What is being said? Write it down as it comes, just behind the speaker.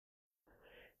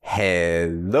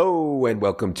Hello and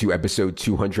welcome to episode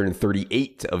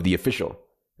 238 of the official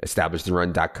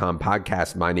EstablishTheRun.com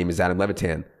podcast. My name is Adam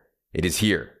Levitan. It is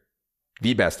here,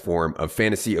 the best form of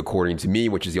fantasy according to me,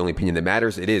 which is the only opinion that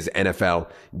matters. It is NFL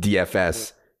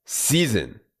DFS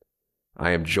season.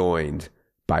 I am joined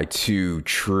by two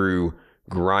true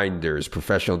grinders,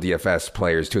 professional DFS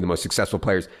players, two of the most successful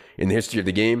players in the history of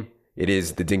the game. It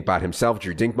is the Dinkbot himself,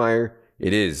 Drew Dinkmeyer.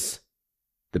 It is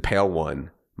the Pale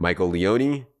One, Michael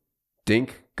Leone.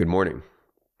 Dink, good morning.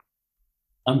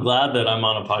 I'm glad that I'm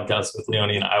on a podcast with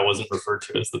Leone and I wasn't referred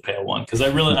to as the pale one because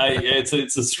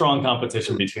it's a strong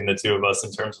competition between the two of us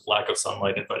in terms of lack of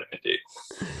sunlight and vitamin D.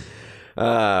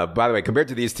 By the way, compared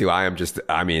to these two,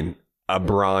 a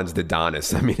bronzed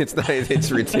Adonis.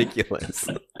 It's ridiculous.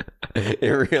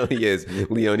 It really is.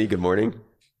 Leone, good morning.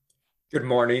 Good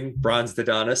morning, bronzed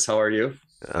Adonis. How are you?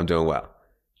 I'm doing well.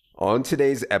 On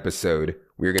today's episode,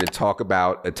 we're going to talk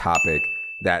about a topic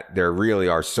that there really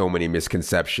are so many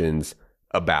misconceptions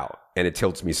about, and it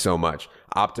tilts me so much.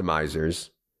 Optimizers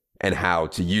and how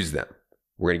to use them.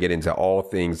 We're going to get into all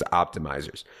things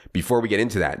optimizers. Before we get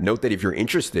into that, note that if you're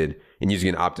interested in using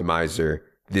an optimizer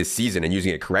this season and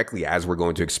using it correctly, as we're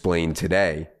going to explain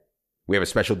today, we have a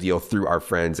special deal through our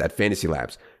friends at Fantasy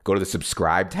Labs. Go to the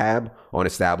subscribe tab on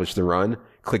Establish the Run,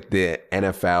 click the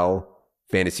NFL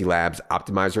Fantasy Labs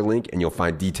optimizer link, and you'll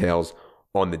find details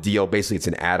on the deal. Basically, it's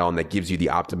an add-on that gives you the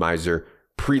optimizer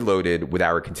preloaded with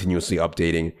our continuously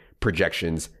updating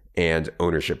projections and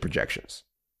ownership projections.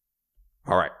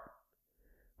 All right,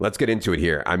 let's get into it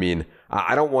here.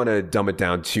 I don't want to dumb it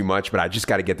down too much, but I just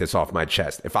got to get this off my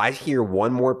chest. If I hear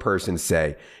one more person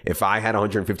say, if I had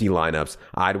 150 lineups,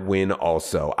 I'd win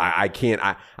also, I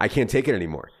can't take it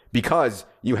anymore, because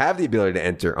you have the ability to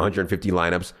enter 150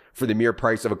 lineups for the mere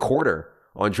price of a quarter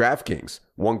on DraftKings.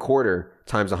 One quarter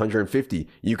times 150.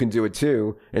 You can do it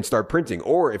too and start printing.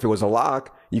 Or if it was a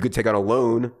lock, you could take out a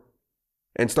loan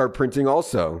and start printing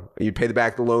also. You'd pay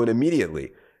back the loan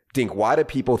immediately. Dink, why do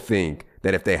people think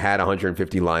that if they had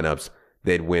 150 lineups,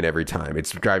 they'd win every time?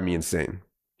 It's driving me insane.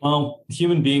 Well,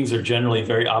 human beings are generally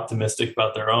very optimistic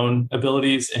about their own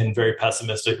abilities and very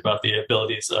pessimistic about the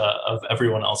abilities of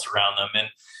everyone else around them. And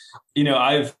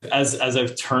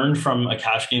I've turned from a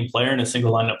cash game player and a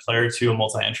single lineup player to a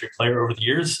multi-entry player over the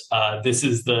years. This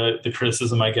is the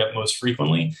criticism I get most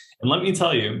frequently. And let me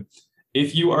tell you,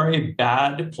 if you are a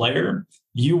bad player,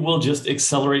 you will just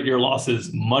accelerate your losses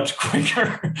much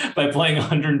quicker by playing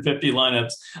 150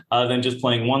 lineups than just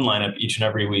playing one lineup each and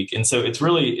every week. And so it's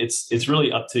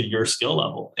really up to your skill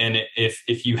level. And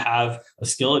if you have a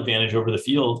skill advantage over the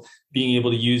field, being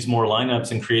able to use more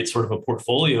lineups and create sort of a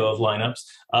portfolio of lineups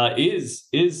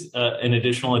is an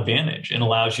additional advantage and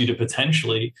allows you to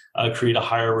potentially create a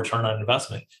higher return on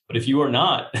investment. But if you are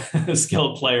not a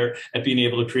skilled player at being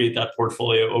able to create that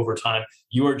portfolio over time,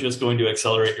 you are just going to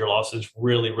accelerate your losses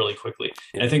really, really quickly.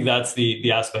 And I think that's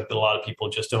the aspect that a lot of people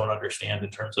just don't understand in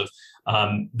terms of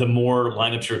the more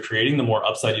lineups you're creating, the more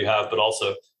upside you have, but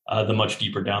also the much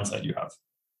deeper downside you have.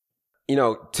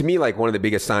 To me, like, one of the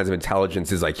biggest signs of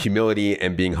intelligence is like humility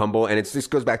and being humble. And this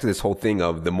goes back to this whole thing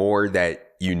of the more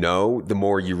that you know, the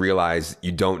more you realize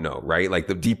you don't know, right? Like,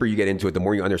 the deeper you get into it, the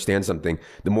more you understand something,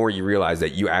 the more you realize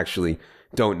that you actually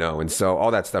don't know. And so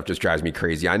all that stuff just drives me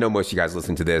crazy. I know most of you guys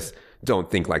listening to this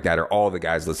don't think like that, or all the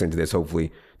guys listening to this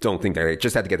hopefully don't think that. I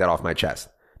just had to get that off my chest.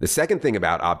 The second thing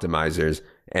about optimizers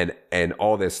and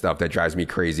all this stuff that drives me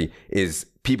crazy is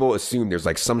people assume there's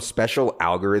like some special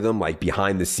algorithm like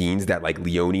behind the scenes that like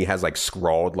Leone has like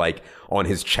scrawled like on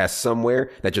his chest somewhere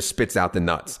that just spits out the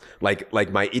nuts. Like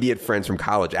my idiot friends from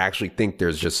college actually think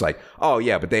there's just like, oh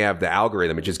yeah, but they have the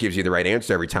algorithm. It just gives you the right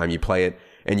answer every time you play it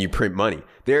and you print money.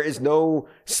 There is no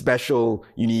special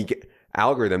unique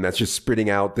algorithm that's just spitting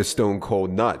out the stone cold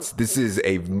nuts. This is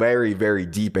a very, very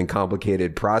deep and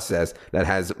complicated process that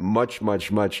has much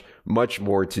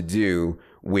more to do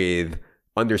with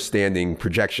understanding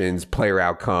projections, player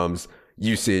outcomes,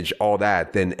 usage, all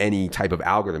that, than any type of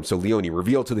algorithm. So Leone,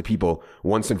 reveal to the people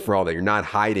once and for all that you're not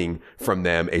hiding from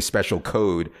them a special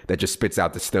code that just spits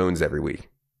out the stones every week.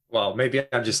 Well, maybe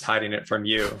I'm just hiding it from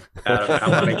you, Adam. I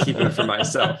want to keep it for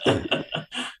myself.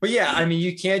 But yeah,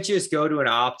 you can't just go to an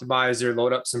optimizer,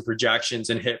 load up some projections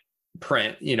and hit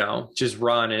print, just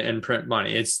run and print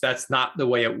money. That's not the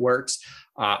way it works.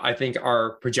 I think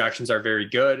our projections are very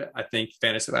good. I think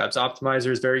Fantasy Labs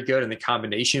Optimizer is very good. And the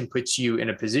combination puts you in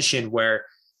a position where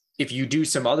if you do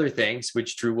some other things,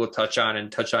 which Drew will touch on a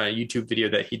YouTube video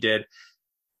that he did,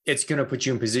 it's going to put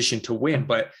you in position to win.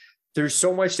 But there's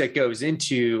so much that goes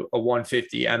into a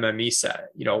 150 MME set.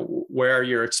 Where are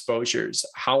your exposures?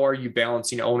 How are you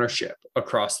balancing ownership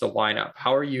across the lineup?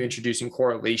 How are you introducing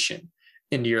correlation?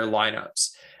 into your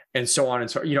lineups and so on and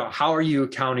so, how are you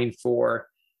accounting for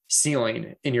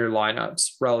ceiling in your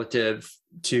lineups relative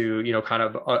to, kind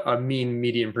of a mean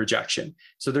median projection?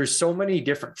 So there's so many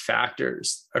different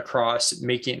factors across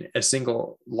making a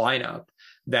single lineup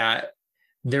that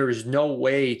there is no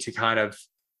way to kind of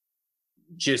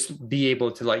just be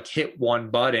able to like hit one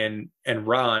button and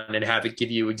run and have it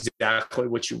give you exactly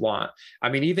what you want. I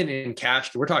mean, even in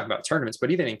cash, we're talking about tournaments,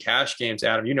 but even in cash games,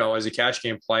 Adam, as a cash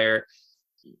game player,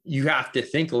 you have to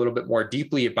think a little bit more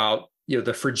deeply about,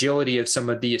 the fragility of some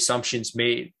of the assumptions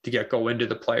made to go into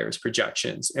the players'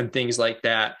 projections and things like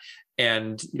that.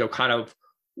 And, kind of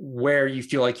where you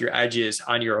feel like your edge is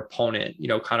on your opponent,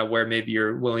 kind of where maybe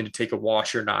you're willing to take a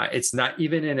wash or not. It's not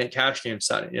even in a cash game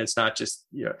setting. It's not just,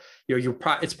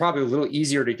 it's probably a little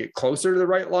easier to get closer to the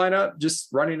right lineup, just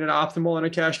running an optimal in a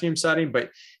cash game setting. But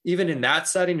even in that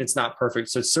setting, it's not perfect.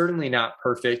 So it's certainly not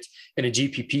perfect in a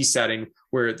GPP setting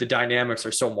where the dynamics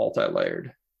are so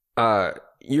multi-layered.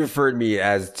 You referred to me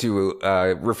as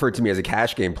a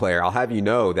cash game player. I'll have you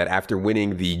know that after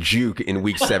winning the Juke in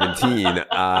week 17,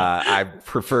 I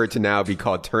prefer to now be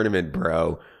called Tournament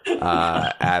Bro,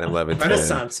 Adam Levitan.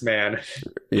 Renaissance man.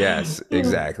 Yes,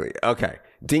 exactly. Okay.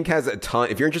 Dink has a ton.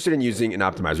 If you're interested in using an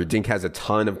optimizer, Dink has a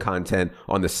ton of content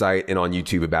on the site and on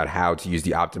YouTube about how to use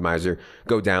the optimizer.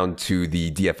 Go down to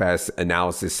the DFS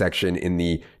analysis section in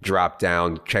the drop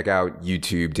down. Check out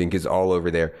YouTube. Dink is all over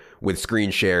there with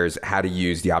screen shares, how to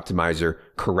use the optimizer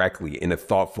correctly in a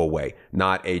thoughtful way,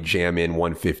 not a jam in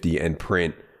 150 and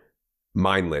print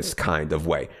mindless kind of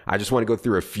way. I just want to go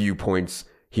through a few points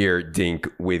here, Dink,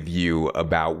 with you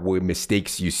about what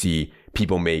mistakes you see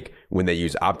people make when they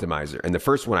use optimizer. And the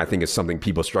first one I think is something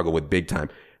people struggle with big time.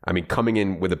 I mean, coming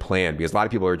in with a plan, because a lot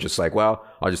of people are just like, well,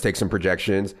 I'll just take some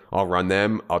projections, I'll run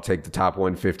them, I'll take the top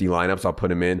 150 lineups, I'll put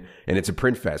them in, and it's a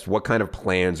print fest. What kind of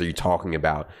plans are you talking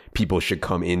about people should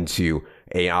come into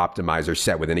a optimizer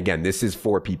set with? And again, this is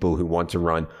for people who want to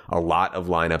run a lot of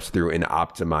lineups through an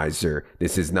optimizer.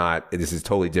 This is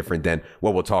totally different than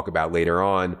what we'll talk about later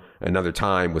on another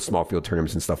time with small field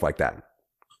tournaments and stuff like that.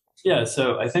 Yeah,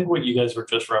 so I think what you guys were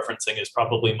just referencing is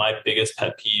probably my biggest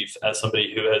pet peeve as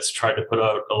somebody who has tried to put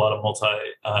out a lot of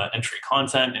multi-entry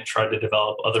content and tried to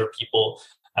develop other people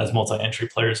as multi-entry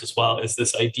players as well, is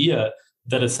this idea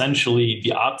that essentially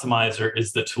the optimizer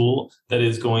is the tool that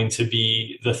is going to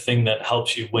be the thing that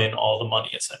helps you win all the money,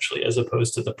 essentially, as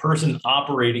opposed to the person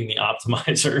operating the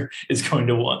optimizer is going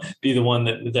to be the one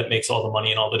that makes all the money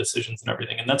and all the decisions and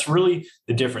everything. And that's really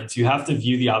the difference. You have to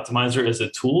view the optimizer as a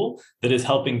tool that is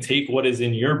helping take what is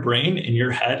in your brain, in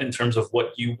your head, in terms of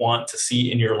what you want to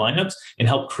see in your lineups and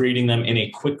help creating them in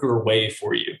a quicker way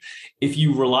for you. If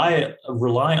you rely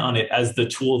on it as the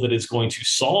tool that is going to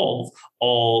solve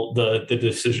all the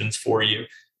decisions for you,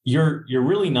 you're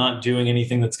really not doing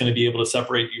anything that's going to be able to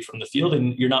separate you from the field,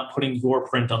 and you're not putting your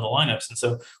print on the lineups. And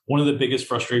so one of the biggest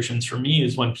frustrations for me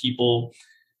is when people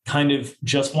kind of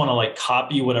just want to like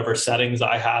copy whatever settings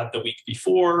I had the week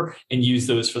before and use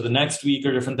those for the next week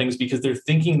or different things, because they're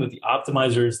thinking that the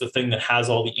optimizer is the thing that has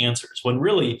all the answers, when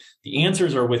really the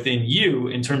answers are within you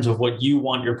in terms of what you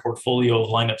want your portfolio of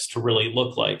lineups to really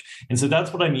look like. And so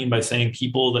that's what I mean by saying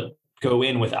people that go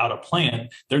in without a plan.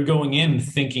 They're going in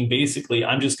thinking basically,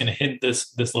 I'm just going to hit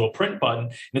this little print button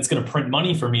and it's going to print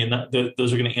money for me, and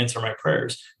those are going to answer my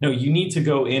prayers. No, you need to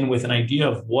go in with an idea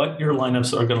of what your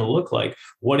lineups are going to look like.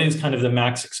 What is kind of the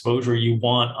max exposure you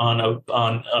want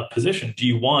on a position? Do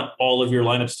you want all of your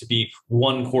lineups to be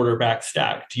one quarterback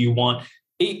stack? Do you want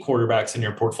 8 quarterbacks in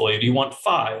your portfolio? Do you want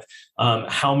 5?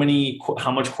 How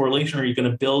much correlation are you going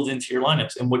to build into your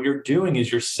lineups? And what you're doing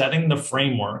is you're setting the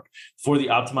framework for the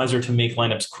optimizer to make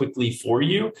lineups quickly for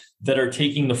you that are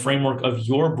taking the framework of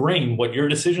your brain, what your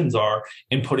decisions are,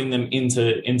 and putting them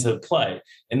into play.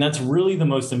 And that's really the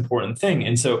most important thing.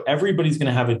 And so everybody's going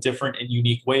to have a different and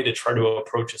unique way to try to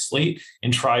approach a slate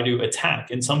and try to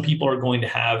attack. And some people are going to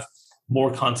have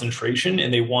more concentration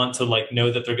and they want to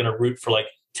know that they're going to root for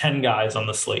 10 guys on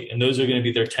the slate, and those are going to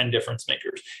be their 10 difference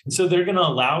makers. And so they're going to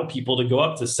allow people to go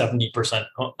up to 70%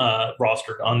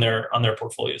 rostered on their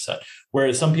portfolio set.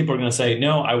 Whereas some people are going to say,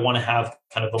 no, I want to have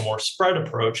kind of a more spread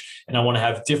approach, and I want to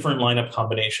have different lineup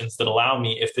combinations that allow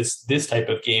me, if this type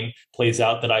of game plays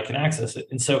out, that I can access it.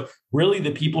 And so really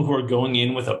the people who are going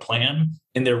in with a plan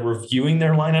and they're reviewing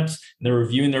their lineups and they're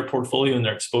reviewing their portfolio and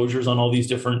their exposures on all these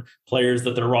different players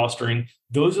that they're rostering,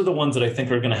 those are the ones that I think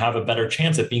are going to have a better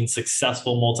chance at being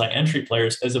successful multi-entry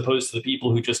players, as opposed to the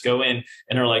people who just go in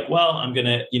and are like, well, I'm going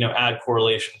to, add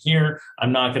correlation here.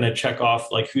 I'm not going to check off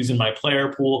who's in my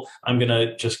player pool. I'm going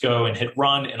to just go and hit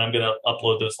run, and I'm going to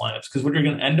upload those lineups. Because what you're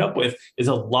going to end up with is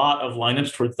a lot of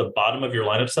lineups towards the bottom of your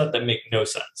lineup set that make no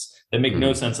sense. that make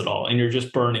no sense at all. And you're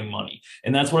just burning money.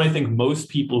 And that's what I think most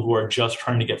people who are just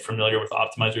trying to get familiar with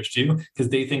optimizers do, because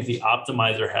they think the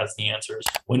optimizer has the answers,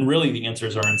 when really the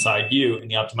answers are inside you.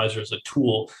 And the optimizer is a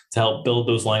tool to help build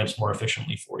those lineups more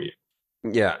efficiently for you.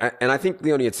 Yeah, and I think,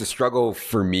 Leone, it's a struggle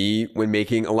for me when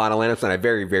making a lot of lineups, and I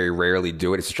very, very rarely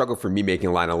do it. It's a struggle for me making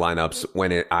a lot of lineups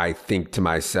when I think to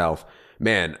myself,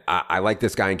 man, I like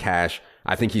this guy in cash.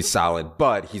 I think he's solid,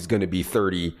 but he's going to be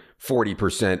 30,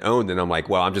 40% owned. And I'm like,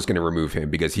 well, I'm just going to remove him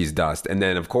because he's dust. And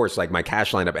then, of course, like my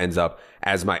cash lineup ends up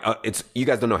as my, you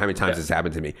guys don't know how many times this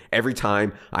happened to me. Every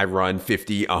time I run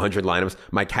 50, 100 lineups,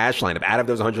 my cash lineup out of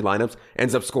those 100 lineups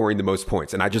ends up scoring the most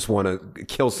points. And I just want to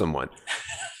kill someone.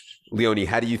 Leone,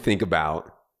 how do you think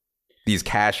about these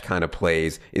cash kind of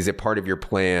plays? Is it part of your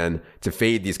plan to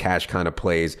fade these cash kind of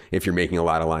plays if you're making a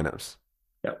lot of lineups?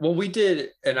 Yeah, well, we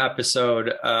did an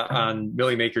episode on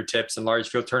Millie Maker tips and large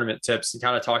field tournament tips and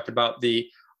kind of talked about the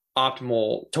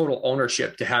optimal total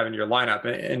ownership to have in your lineup.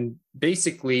 And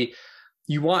basically,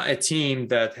 you want a team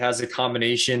that has a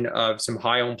combination of some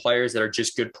high owned players that are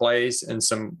just good plays and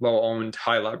some low owned,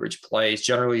 high leverage plays.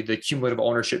 Generally, the cumulative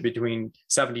ownership between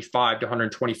 75 to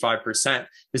 125%.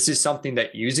 This is something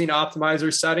that using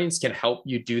optimizer settings can help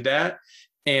you do that.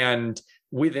 And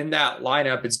within that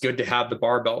lineup, it's good to have the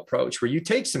barbell approach where you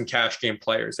take some cash game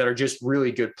players that are just really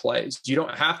good plays. You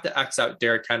don't have to X out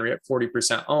Derrick Henry at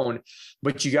 40% owned,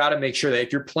 but you got to make sure that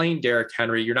if you're playing Derrick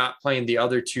Henry, you're not playing the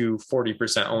other two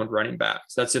 40% owned running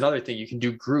backs. That's another thing. You can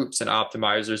do groups and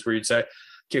optimizers where you'd say,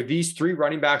 okay, these three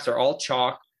running backs are all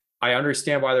chalk. I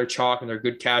understand why they're chalk and they're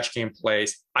good cash game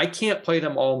plays. I can't play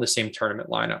them all in the same tournament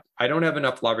lineup. I don't have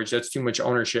enough leverage. That's too much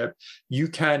ownership. You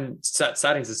can set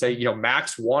settings to say,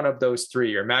 max one of those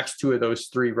three or max two of those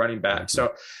three running backs.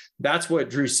 So that's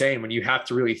what Drew's saying when you have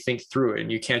to really think through it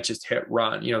and you can't just hit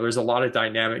run. There's a lot of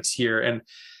dynamics here, and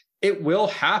it will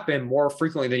happen more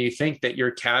frequently than you think that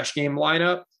your cash game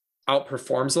lineup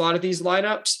outperforms a lot of these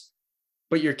lineups.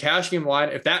 But your cash game line,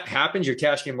 if that happens, your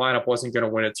cash game lineup wasn't going to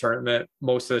win a tournament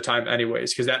most of the time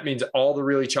anyways, because that means all the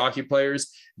really chalky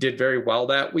players did very well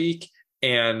that week.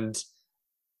 And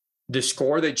the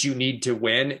score that you need to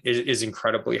win is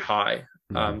incredibly high.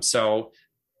 So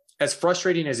as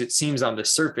frustrating as it seems on the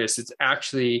surface, it's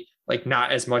actually like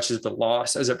not as much as the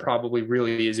loss as it probably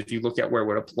really is if you look at where it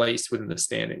would have placed within the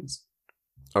standings.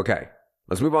 Okay,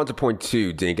 let's move on to point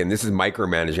 2, Dink. And this is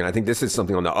micromanaging. I think this is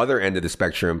something on the other end of the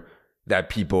spectrum that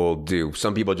people do.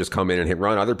 Some people just come in and hit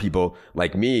run. Other people,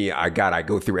 like me, I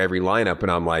go through every lineup and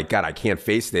I'm like, God, I can't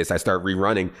face this. I start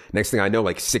rerunning. Next thing I know,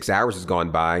 like 6 hours has gone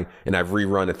by and I've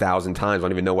rerun 1,000 times. I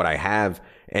don't even know what I have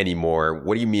anymore.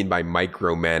 What do you mean by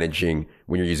micromanaging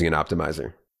when you're using an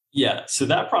optimizer? Yeah. So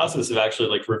that process of actually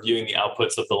like reviewing the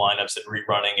outputs of the lineups and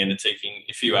rerunning and it taking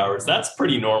a few hours, that's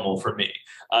pretty normal for me.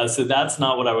 So that's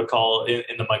not what I would call in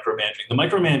the micromanaging. The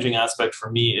micromanaging aspect for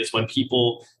me is when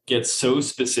people get so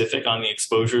specific on the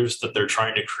exposures that they're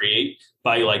trying to create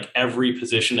by like every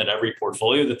position at every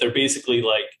portfolio that they're basically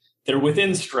like, they're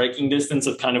within striking distance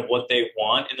of kind of what they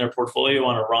want in their portfolio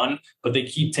on a run, but they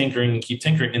keep tinkering and keep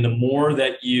tinkering. And the more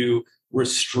that you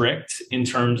restrict in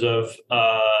terms of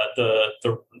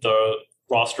the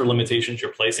roster limitations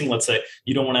you're placing, let's say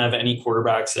you don't want to have any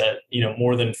quarterbacks at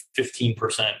more than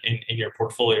 15% in your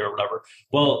portfolio or whatever.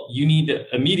 Well, you need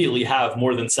to immediately have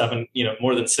more than 6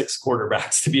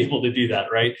 quarterbacks to be able to do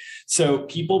that, right? So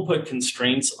people put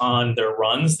constraints on their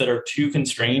runs that are too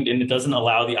constrained, and it doesn't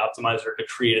allow the optimizer to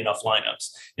create enough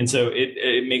lineups. And so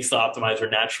it makes the optimizer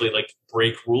naturally like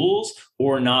break rules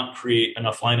or not create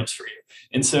enough lineups for you.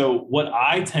 And so what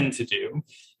I tend to do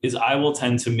is I will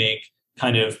tend to make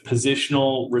kind of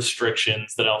positional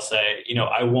restrictions that I'll say,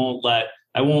 I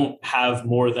won't have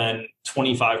more than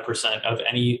 25% of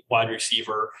any wide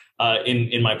receiver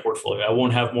in my portfolio. I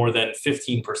won't have more than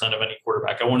 15% of any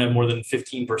quarterback. I won't have more than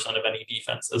 15% of any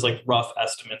defense as like rough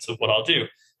estimates of what I'll do.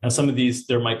 Now, some of these,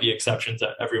 there might be exceptions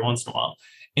every once in a while.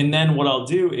 And then what I'll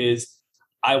do is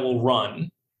I will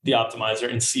run the optimizer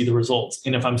and see the results.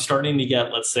 And if I'm starting to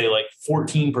get, let's say like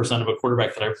 14% of a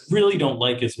quarterback that I really don't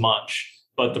like as much,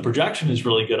 but the projection is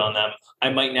really good on them, I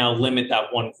might now limit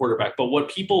that one quarterback. But what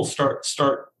people start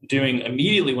doing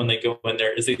immediately when they go in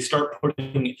there is they start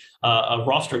putting a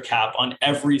roster cap on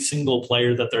every single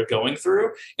player that they're going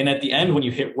through. And at the end, when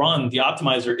you hit run, the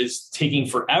optimizer is taking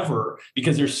forever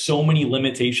because there's so many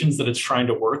limitations that it's trying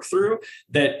to work through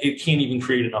that it can't even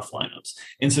create enough lineups.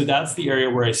 And so that's the area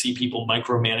where I see people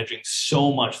micromanaging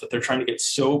so much that they're trying to get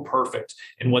so perfect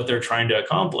in what they're trying to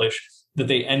accomplish that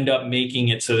they end up making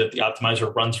it so that the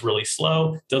optimizer runs really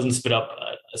slow, doesn't spit out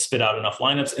enough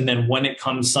lineups. And then when it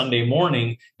comes Sunday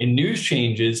morning and news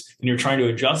changes and you're trying to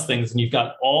adjust things and you've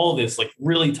got all this like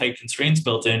really tight constraints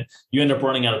built in, you end up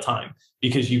running out of time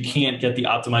because you can't get the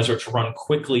optimizer to run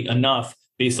quickly enough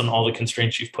based on all the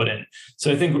constraints you've put in.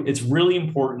 So I think it's really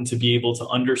important to be able to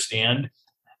understand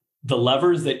the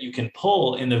levers that you can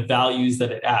pull and the values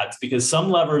that it adds, because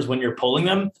some levers, when you're pulling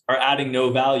them, are adding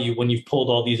no value when you've pulled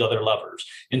all these other levers.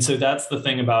 And so that's the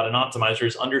thing about an optimizer,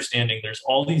 is understanding there's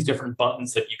all these different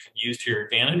buttons that you can use to your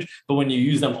advantage. But when you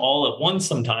use them all at once,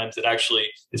 sometimes it actually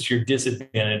is to your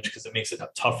disadvantage because it makes it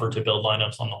tougher to build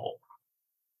lineups on the whole.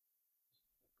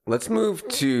 Let's move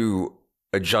to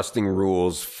adjusting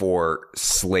rules for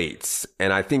slates.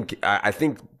 And I think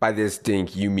by this,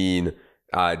 Dink, you mean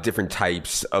different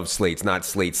types of slates, not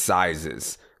slate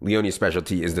sizes. Leone's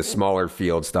specialty is the smaller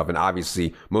field stuff, and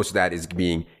obviously most of that is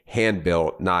being hand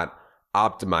built, not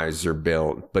optimizer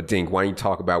built. But Dink, why don't you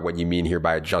talk about what you mean here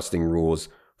by adjusting rules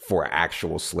for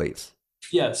actual slates?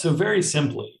 Yeah, so very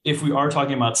simply, if we are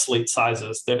talking about slate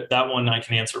sizes, that one I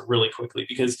can answer really quickly,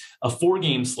 because a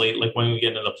 4-game slate, like when we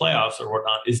get into the playoffs or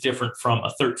whatnot, is different from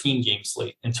a 13-game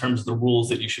slate in terms of the rules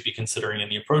that you should be considering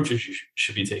and the approaches you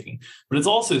should be taking. But it's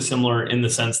also similar in the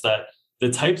sense that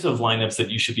the types of lineups that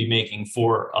you should be making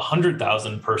for a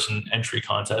 100,000 person entry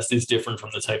contest is different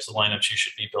from the types of lineups you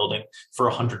should be building for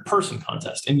a 100-person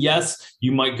contest. And yes,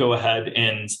 you might go ahead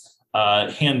and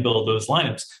hand build those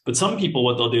lineups. But some people,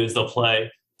 what they'll do is they'll play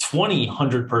 20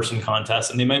 100-person contests,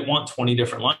 and they might want 20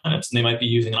 different lineups, and they might be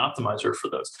using an optimizer for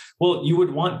those. Well, you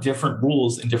would want different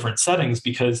rules in different settings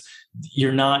because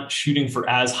you're not shooting for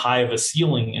as high of a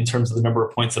ceiling in terms of the number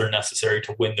of points that are necessary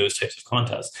to win those types of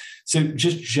contests. So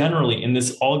just generally, and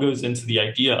this all goes into the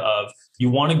idea of you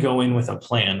want to go in with a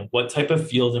plan. What type of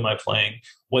field am I playing?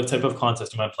 What type of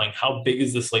contest am I playing? How big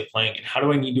is the slate playing? And how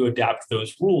do I need to adapt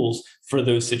those rules for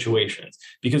those situations?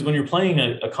 Because when you're playing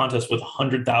a contest with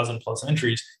 100,000 plus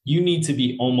entries, you need to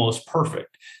be almost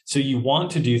perfect. So you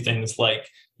want to do things like,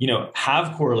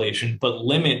 have correlation, but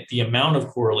limit the amount of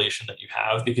correlation that you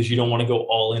have, because you don't want to go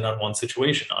all in on one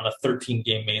situation on a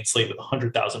 13-game main slate with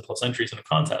 100,000 plus entries in a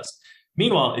contest.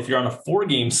 Meanwhile, if you're on a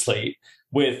 4-game slate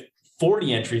with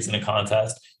 40 entries in a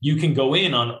contest, you can go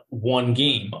in on one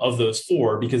game of those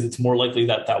 4, because it's more likely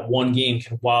that that one game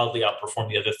can wildly outperform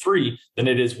the other 3 than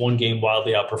it is one game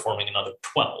wildly outperforming another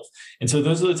 12. And so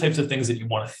those are the types of things that you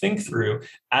want to think through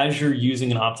as you're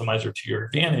using an optimizer to your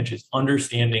advantage, is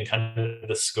understanding kind of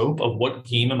the scope of what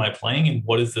game am I playing and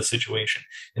what is the situation.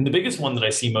 And the biggest one that I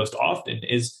see most often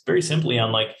is very simply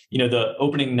on the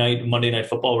opening night, Monday Night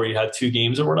Football, where you have 2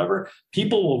 games or whatever.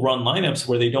 People will run lineups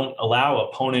where they don't allow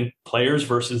opponent players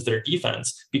versus their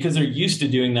defense, because they're used to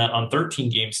doing that on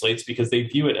 13-game slates, because they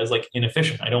view it as like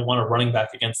inefficient. I don't want a running back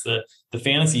against the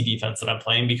fantasy defense that I'm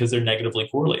playing because they're negatively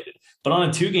correlated. But on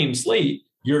a 2-game slate,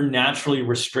 you're naturally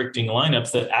restricting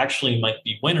lineups that actually might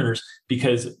be winners,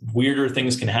 because weirder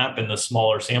things can happen the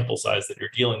smaller sample size that you're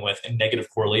dealing with, and negative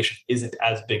correlation isn't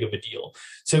as big of a deal.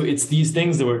 So it's these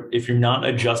things that if you're not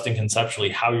adjusting conceptually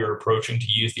how you're approaching to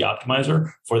use the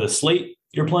optimizer for the slate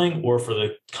you're playing or for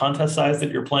the contest size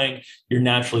that you're playing, you're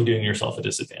naturally doing yourself a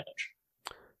disadvantage.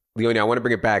 Leone, I want to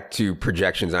bring it back to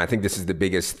projections. And I think this is the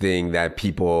biggest thing that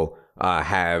people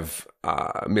have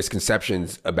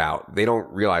misconceptions about. They don't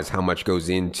realize how much goes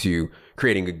into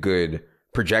creating a good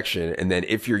projection. And then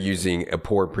if you're using a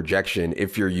poor projection,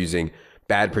 if you're using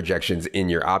bad projections in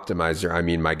your optimizer, I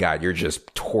mean, my God, you're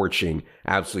just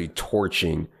absolutely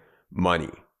torching money.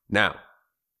 Now,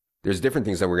 there's different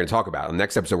things that we're going to talk about. In the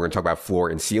next episode, we're going to talk about floor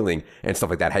and ceiling and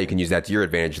stuff like that, how you can use that to your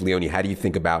advantage. Leone, how do you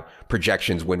think about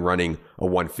projections when running a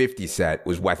 150 set?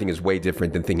 I think is way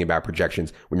different than thinking about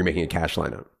projections when you're making a cash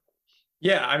lineup.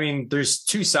 Yeah, I mean, there's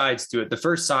 2 sides to it. The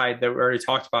first side that we already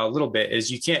talked about a little bit is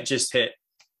you can't just hit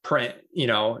print,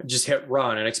 just hit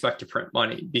run and expect to print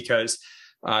money, because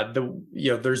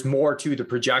there's more to the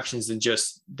projections than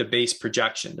just the base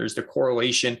projection. There's the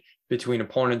correlation between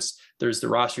opponents. There's the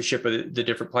rostership of the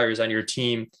different players on your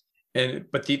team.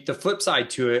 But the flip side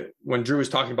to it, when Drew was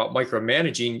talking about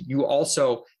micromanaging, you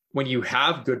also, when you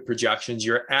have good projections,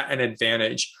 you're at an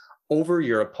advantage over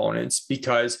your opponents,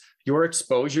 because your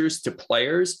exposures to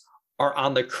players are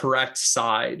on the correct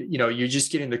side. You're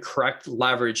just getting the correct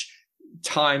leverage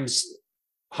times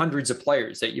hundreds of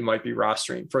players that you might be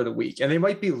rostering for the week. And they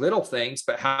might be little things,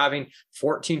 but having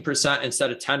 14%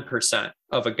 instead of 10%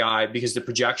 of a guy because the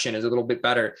projection is a little bit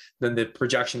better than the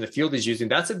projection the field is using,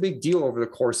 that's a big deal over the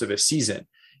course of a season.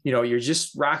 You're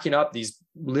just racking up these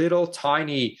little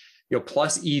tiny,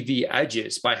 plus EV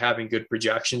edges by having good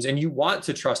projections, and you want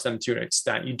to trust them to an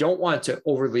extent. You don't want to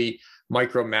overly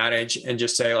micromanage and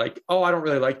just say like, oh, I don't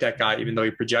really like that guy, even though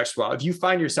he projects well. If you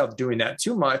find yourself doing that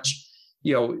too much,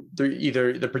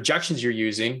 either the projections you're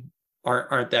using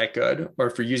aren't that good, or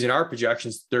if you're using our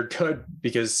projections, they're good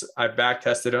because I've back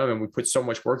tested them and we put so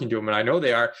much work into them and I know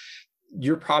they are.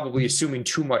 You're probably assuming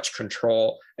too much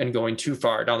control and going too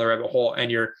far down the rabbit hole. And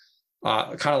you're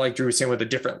kind of like Drew was saying with the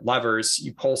different levers,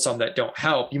 you pull some that don't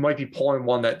help. You might be pulling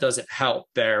one that doesn't help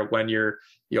there when you're,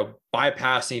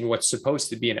 bypassing what's supposed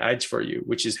to be an edge for you,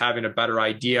 which is having a better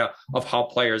idea of how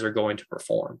players are going to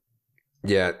perform.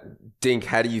 Yeah. Dink,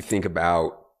 how do you think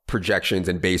about projections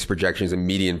and base projections and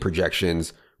median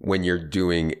projections when you're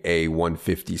doing a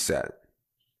 150 set?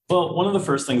 Well, one of the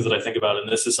first things that I think about,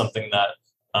 and this is something that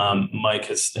Mike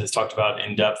has talked about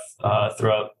in depth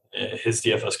throughout his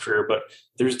DFS career, but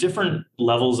there's different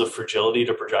levels of fragility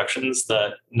to projections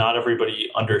that not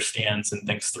everybody understands and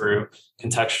thinks through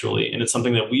contextually. And it's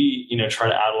something that we, try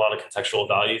to add a lot of contextual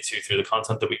value to through the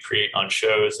content that we create on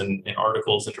shows and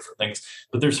articles and different things.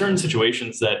 But there's certain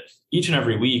situations that each and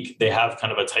every week they have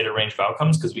kind of a tighter range of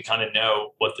outcomes because we kind of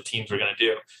know what the teams are going to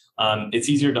do. It's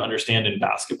easier to understand in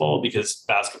basketball because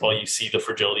basketball, you see the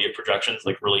fragility of projections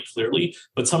like really clearly,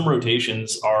 but some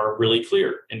rotations are really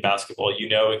clear in basketball. You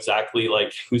know exactly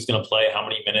like who's going to play, how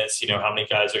many minutes, how many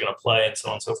guys are going to play and so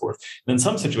on and so forth. And then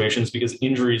some situations, because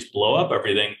injuries blow up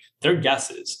everything, they're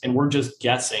guesses. And we're just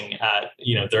guessing at,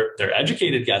 they're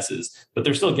educated guesses, but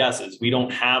they're still guesses. We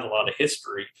don't have a lot of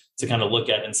history to kind of look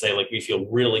at and say, like, we feel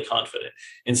really confident.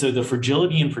 And so the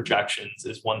fragility in projections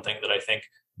is one thing that I think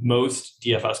most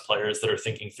DFS players that are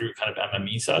thinking through kind of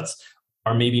MME sets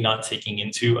are maybe not taking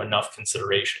into enough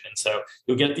consideration. And so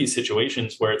you'll get these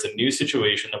situations where it's a new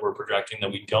situation that we're projecting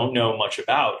that we don't know much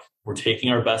about. We're taking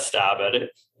our best stab at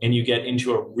it. And you get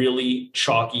into a really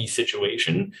chalky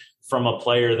situation from a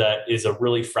player that is a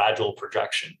really fragile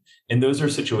projection. And those are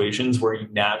situations where you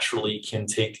naturally can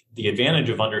take the advantage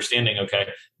of understanding, okay,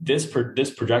 this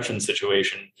projection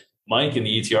situation, Mike and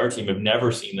the ETR team have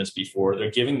never seen this before.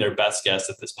 They're giving their best guess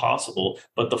at this possible,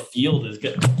 but the field is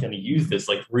going to use this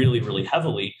like really, really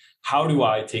heavily. How do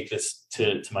I take this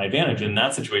to my advantage? In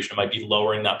that situation, it might be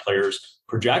lowering that player's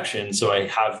projection so I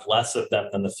have less of them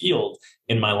than the field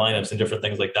in my lineups and different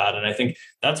things like that. And I think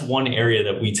that's one area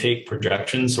that we take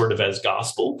projections sort of as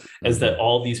gospel, is that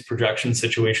all these projection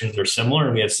situations are similar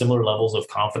and we have similar levels of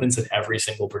confidence in every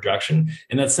single projection.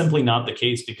 And that's simply not the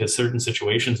case because certain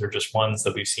situations are just ones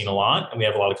that we've seen a lot and we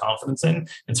have a lot of confidence in,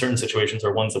 and certain situations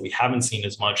are ones that we haven't seen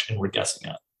as much and we're guessing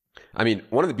at. I mean,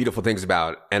 one of the beautiful things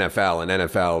about NFL and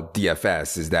NFL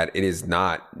DFS is that it is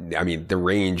not, the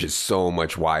range is so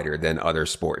much wider than other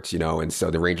sports, and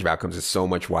so the range of outcomes is so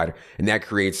much wider. And that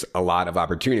creates a lot of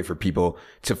opportunity for people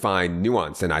to find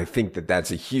nuance. And I think that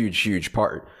that's a huge, huge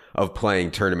part of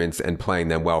playing tournaments and playing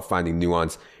them well, finding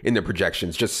nuance in the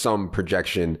projections. Just some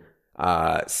projection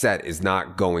set is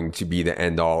not going to be the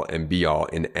end all and be all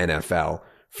in NFL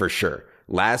for sure.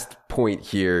 Last point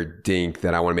here, Dink,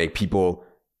 that I want to make: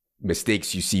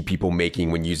 mistakes you see people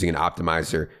making when using an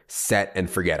optimizer: set and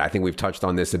forget. I think we've touched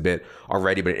on this a bit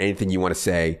already, but anything you want to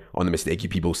say on the mistake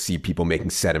you see people making: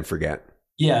 set and forget?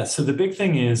 Yeah. So the big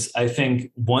thing is, I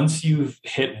think once you've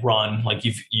hit run, like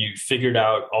you've figured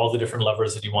out all the different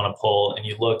levers that you want to pull, and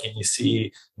you look and you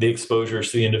see the exposures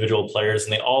to the individual players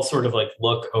and they all sort of like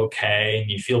look okay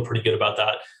and you feel pretty good about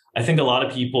that. I think a lot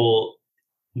of people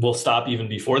will stop even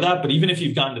before that. But even if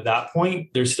you've gotten to that point,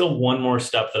 there's still one more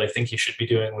step that I think you should be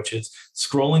doing, which is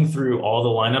scrolling through all the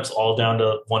lineups all down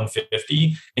to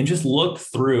 150 and just look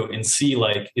through and see,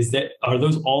 like, are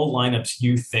those all lineups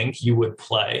you think you would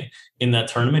play in that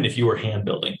tournament if you were hand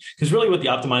building? Because really what the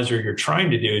optimizer you're trying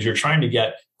to do is you're trying to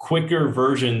get quicker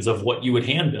versions of what you would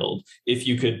hand build if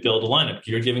you could build a lineup.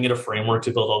 You're giving it a framework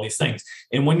to build all these things.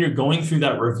 And when you're going through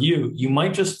that review, you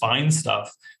might just find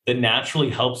stuff that naturally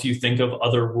helps you think of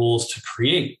other rules to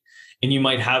create. And you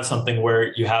might have something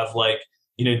where you have like,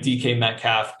 DK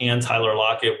Metcalf and Tyler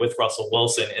Lockett with Russell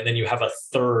Wilson, and then you have a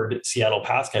third Seattle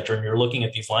pass catcher, and you're looking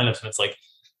at these lineups and it's like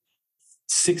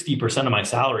 60% of my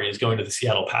salary is going to the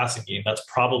Seattle passing game. That's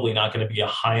probably not going to be a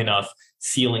high enough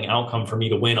ceiling outcome for me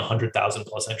to win a 100,000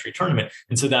 plus entry tournament.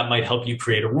 And so that might help you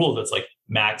create a rule that's like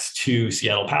max 2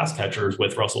 Seattle pass catchers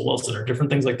with Russell Wilson or different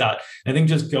things like that. I think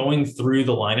just going through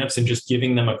the lineups and just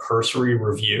giving them a cursory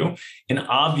review. And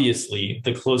obviously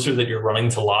the closer that you're running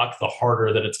to lock, the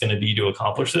harder that it's going to be to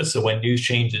accomplish this. So when news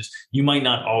changes, you might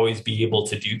not always be able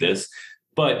to do this.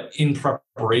 But in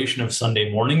preparation of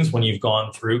Sunday mornings, when you've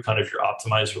gone through kind of your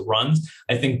optimizer runs,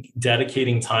 I think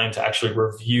dedicating time to actually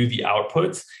review the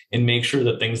outputs and make sure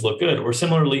that things look good. Or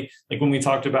similarly, like when we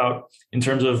talked about in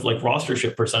terms of like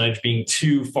rostership percentage being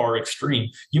too far extreme,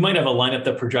 you might have a lineup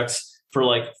that projects for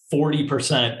like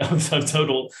 40% of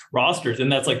total rosters.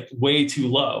 And that's like way too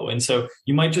low. And so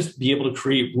you might just be able to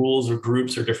create rules or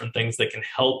groups or different things that can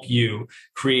help you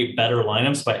create better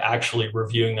lineups by actually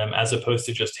reviewing them, as opposed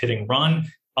to just hitting run,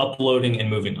 uploading, and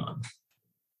moving on.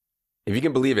 If you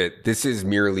can believe it, this has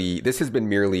been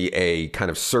merely a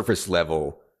kind of surface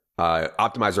level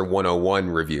Optimizer 101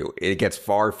 review. It gets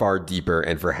far, far deeper,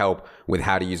 and for help with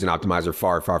how to use an optimizer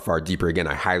far, far, far deeper, again,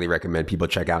 I highly recommend people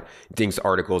check out Dink's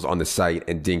articles on the site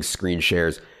and Dink's screen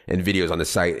shares and videos on the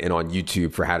site and on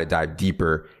YouTube for how to dive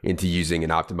deeper into using an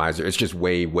optimizer. It's just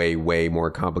way, way, way more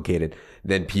complicated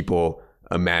than people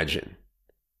imagine.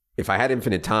 If I had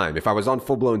infinite time, if I was on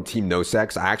full-blown team no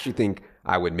sex, I actually think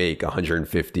I would make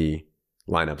 150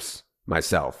 lineups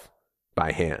myself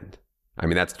by hand. I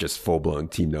mean, that's just full-blown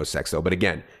team no sex though. But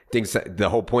again, the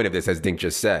whole point of this, as Dink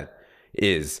just said,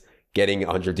 is getting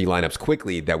 150 lineups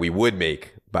quickly that we would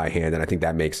make by hand. And I think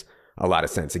that makes a lot of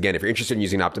sense. Again, if you're interested in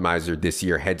using an optimizer this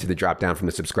year, head to the drop down from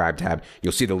the subscribe tab.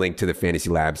 You'll see the link to the Fantasy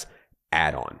Labs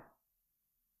add-on.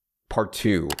 Part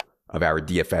 2 of our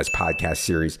DFS podcast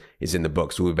series is in the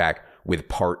books. We'll be back with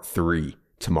part 3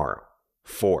 tomorrow.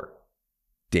 For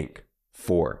Dink,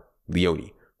 for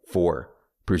Leone, for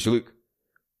Bruce Luke,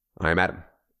 I am Adam.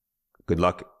 Good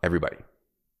luck, everybody.